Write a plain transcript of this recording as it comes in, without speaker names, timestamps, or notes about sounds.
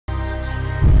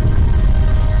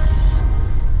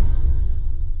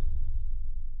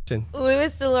question.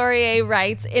 Louis DesLauriers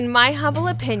writes, in my humble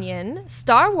opinion,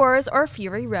 Star Wars or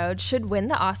Fury Road should win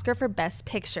the Oscar for Best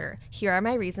Picture. Here are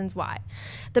my reasons why.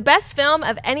 The best film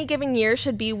of any given year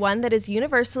should be one that is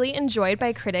universally enjoyed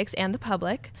by critics and the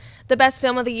public. The best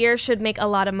film of the year should make a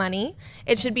lot of money.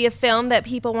 It should be a film that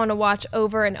people want to watch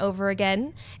over and over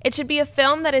again. It should be a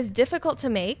film that is difficult to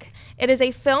make. It is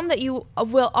a film that you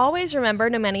will always remember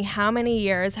no matter how many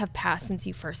years have passed since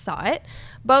you first saw it.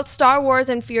 Both Star Wars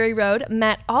and Fury Road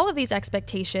met all of these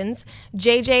expectations.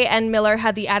 J.J. and Miller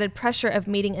had the added pressure of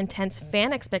meeting intense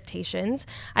fan expectations.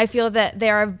 I feel that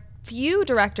there are few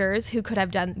directors who could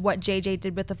have done what J.J.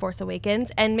 did with The Force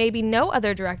Awakens, and maybe no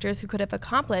other directors who could have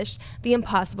accomplished the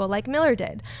impossible like Miller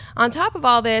did. On top of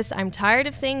all this, I'm tired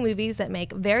of seeing movies that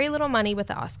make very little money with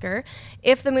the Oscar.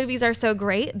 If the movies are so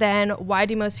great, then why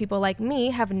do most people like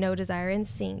me have no desire in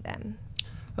seeing them?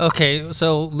 Okay,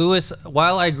 so Louis,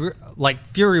 while I like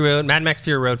Fury Road, Mad Max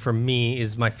Fury Road for me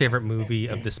is my favorite movie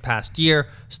of this past year.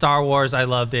 Star Wars, I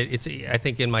loved it. It's, I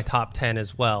think, in my top 10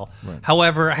 as well. Right.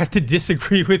 However, I have to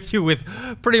disagree with you with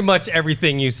pretty much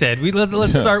everything you said.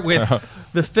 Let's start with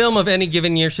the film of any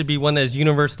given year should be one that is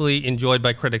universally enjoyed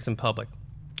by critics and public.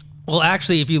 Well,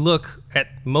 actually, if you look at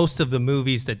most of the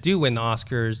movies that do win the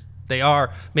Oscars,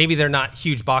 maybe they're not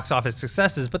huge box office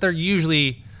successes, but they're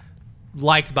usually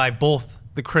liked by both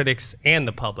the critics and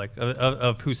the public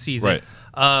of who sees it.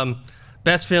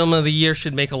 Best film of the year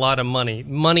should make a lot of money.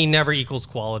 Money never equals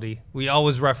quality. We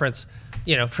always reference,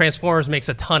 Transformers makes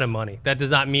a ton of money. That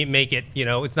does not make it,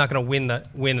 it's not going to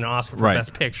win an Oscar for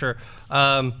Best Picture.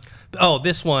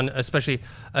 This one especially,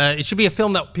 it should be a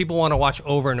film that people want to watch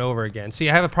over and over again. See,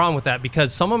 I have a problem with that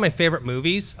because some of my favorite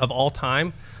movies of all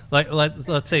time, like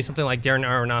let's say something like Darren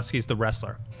Aronofsky's The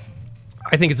Wrestler.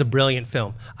 I think it's a brilliant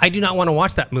film. I do not want to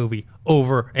watch that movie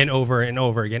over and over and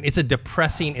over again. It's a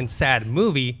depressing and sad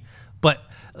movie, but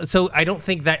so I don't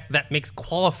think that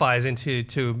qualifies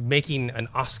into making an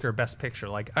Oscar Best Picture.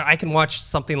 Like I can watch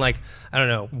something like, I don't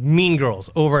know, Mean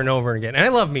Girls over and over again. And I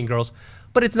love Mean Girls,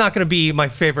 but it's not going to be my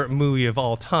favorite movie of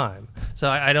all time. So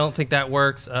I don't think that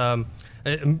works. A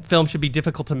film should be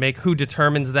difficult to make. Who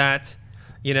determines that?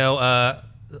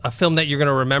 A film that you're going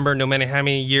to remember no matter how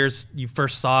many years you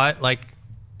first saw it,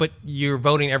 but you're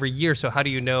voting every year, so how do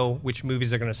you know which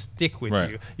movies are going to stick with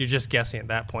you? You're just guessing at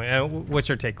that point. What's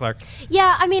your take, Clark?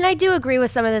 Yeah, I mean, I do agree with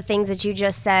some of the things that you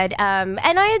just said, and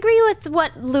I agree with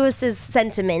what Louis's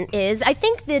sentiment is. I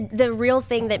think the real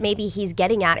thing that maybe he's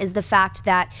getting at is the fact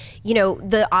that,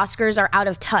 the Oscars are out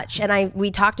of touch, and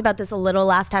we talked about this a little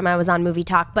last time I was on Movie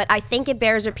Talk, but I think it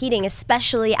bears repeating,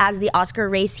 especially as the Oscar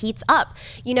race heats up.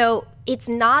 It's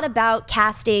not about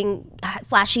casting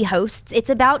flashy hosts. It's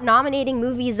about nominating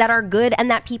movies that are good and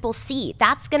that people see.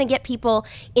 That's going to get people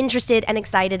interested and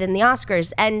excited in the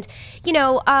Oscars. And,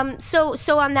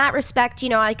 so on that respect,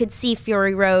 I could see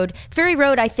Fury Road. Fury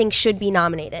Road, I think, should be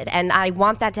nominated. And I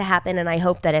want that to happen, and I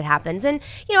hope that it happens. And,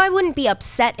 I wouldn't be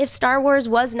upset if Star Wars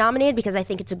was nominated because I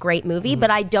think it's a great movie,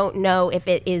 but I don't know if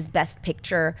it is Best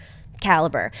Picture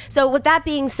caliber. So with that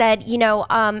being said,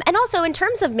 and also in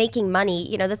terms of making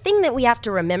money, the thing that we have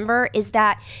to remember is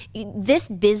that this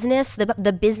business,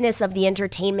 the business of the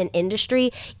entertainment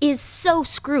industry is so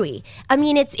screwy. I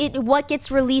mean, it's what gets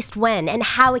released when and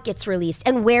how it gets released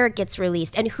and where it gets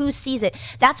released and who sees it.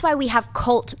 That's why we have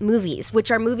cult movies, which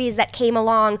are movies that came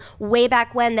along way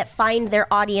back when that find their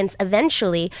audience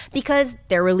eventually because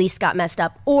their release got messed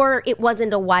up or it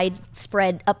wasn't a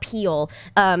widespread appeal.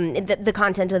 The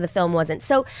content of the film wasn't.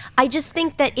 So I just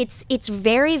think that it's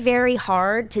very, very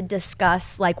hard to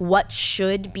discuss what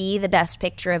should be the Best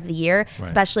Picture of the year,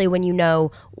 especially when you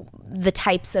know the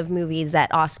types of movies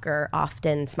that Oscar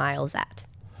often smiles at.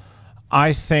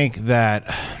 I think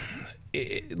that,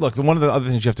 look, one of the other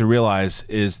things you have to realize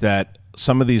is that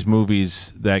some of these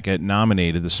movies that get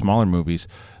nominated, the smaller movies,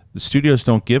 the studios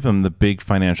don't give them the big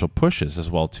financial pushes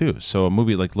as well too. So a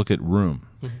movie look at Room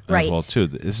as well too.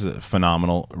 This is a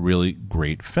phenomenal, really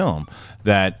great film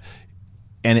that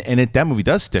that movie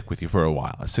does stick with you for a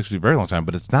while. It sticks with you a very long time,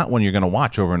 but it's not one you're going to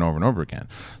watch over and over and over again.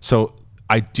 So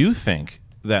I do think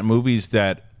that movies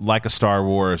that like a Star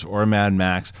Wars or a Mad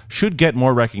Max should get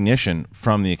more recognition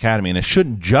from the Academy, and it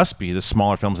shouldn't just be the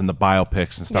smaller films and the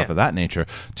biopics and stuff of that nature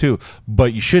too.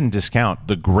 But you shouldn't discount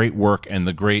the great work and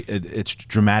the great it's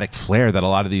dramatic flair that a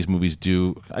lot of these movies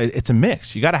do. It's a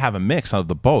mix. You got to have a mix of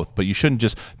the both, but you shouldn't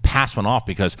just pass one off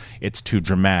because it's too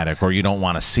dramatic or you don't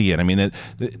want to see it. I mean,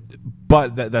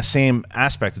 But the same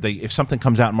aspect, if something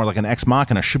comes out more like an Ex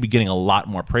Machina, should be getting a lot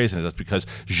more praise than it does, because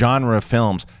genre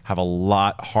films have a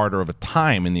lot harder of a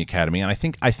time in the Academy, and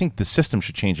I think the system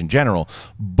should change in general.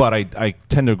 But I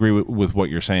tend to agree with what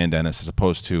you're saying, Dennis, as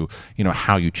opposed to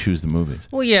how you choose the movies.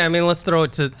 Well, yeah, I mean, let's throw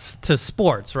it to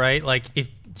sports, right? Like if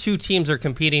two teams are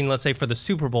competing, let's say for the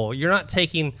Super Bowl, you're not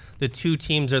taking the two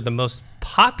teams that are the most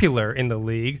popular in the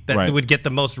league that would get the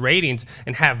most ratings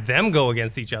and have them go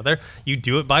against each other. You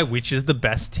do it by which is the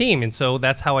best team. And so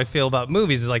that's how I feel about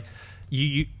movies. Is like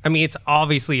I mean, it's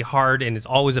obviously hard and it's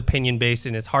always opinion based,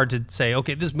 and it's hard to say,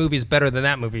 okay, this movie is better than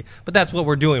that movie. But that's what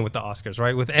we're doing with the Oscars,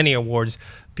 right? With any awards,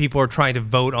 people are trying to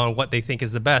vote on what they think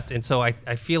is the best. And so I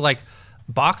feel like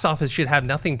box office should have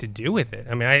nothing to do with it.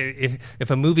 I mean, if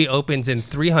a movie opens in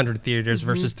 300 theaters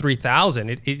versus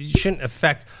 3,000, it shouldn't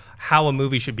affect how a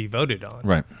movie should be voted on.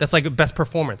 Right. That's like a best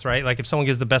performance, right? Like if someone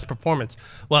gives the best performance,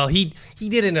 well, he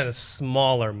did it in a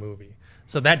smaller movie,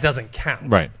 so that doesn't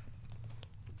count. Right.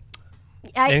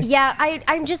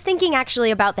 I'm just thinking actually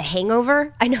about The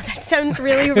Hangover. I know that sounds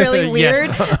really, really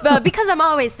weird, but because I'm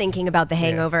always thinking about The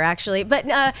Hangover, actually. But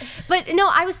no,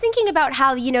 I was thinking about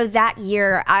how, that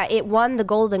year it won the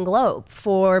Golden Globe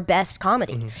for Best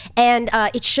Comedy. And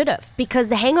it should have, because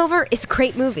The Hangover is a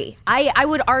great movie. I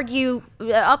would argue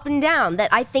up and down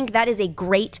that I think that is a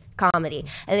great comedy.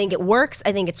 I think it works.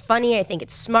 I think it's funny. I think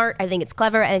it's smart. I think it's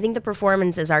clever. And I think the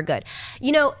performances are good.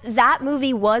 That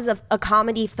movie was a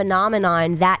comedy phenomenon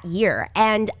that year.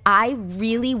 And I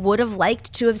really would have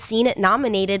liked to have seen it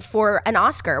nominated for an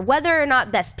Oscar. Whether or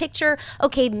not Best Picture,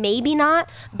 okay, maybe not,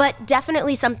 but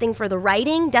definitely something for the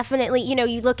writing. Definitely,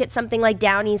 you look at something like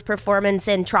Downey's performance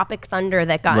in Tropic Thunder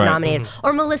that got nominated,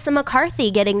 or Melissa McCarthy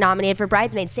getting nominated for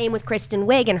Bridesmaids. Same with Kristen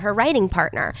Wiig and her writing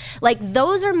partner. Like,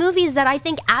 those are movies that I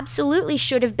think absolutely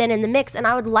should have been in the mix, and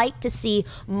I would like to see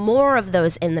more of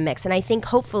those in the mix. And I think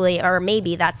hopefully, or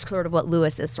maybe that's sort of what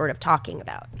Lewis is sort of talking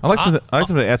about. I like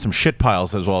them to add some shit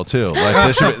piles as well too.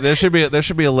 Like there should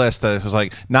be a list that was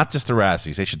like not just the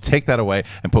Razzies. They should take that away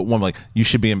and put one like you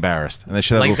should be embarrassed, and they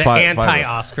should have like the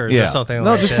anti-Oscars or something.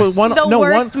 No, like just this. put one. The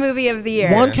worst movie of the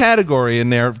year. One category in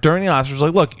there during the Oscars.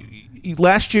 Like, look,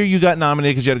 last year you got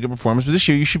nominated because you had a good performance, but this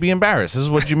year you should be embarrassed. This is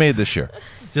what you made this year.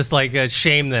 Just like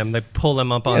shame them. They pull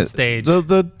them up on stage.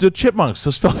 The chipmunks,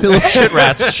 those filthy little shit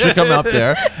rats, should come up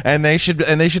there, and they should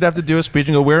have to do a speech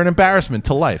and go, "We're an embarrassment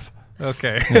to life."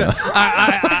 Okay, yeah.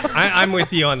 I'm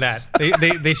with you on that.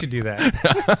 They should do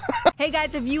that. Hey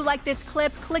guys, if you like this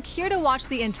clip, click here to watch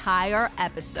the entire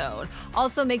episode.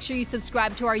 Also, make sure you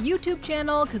subscribe to our YouTube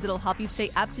channel because it'll help you stay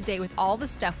up to date with all the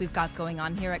stuff we've got going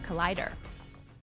on here at Collider.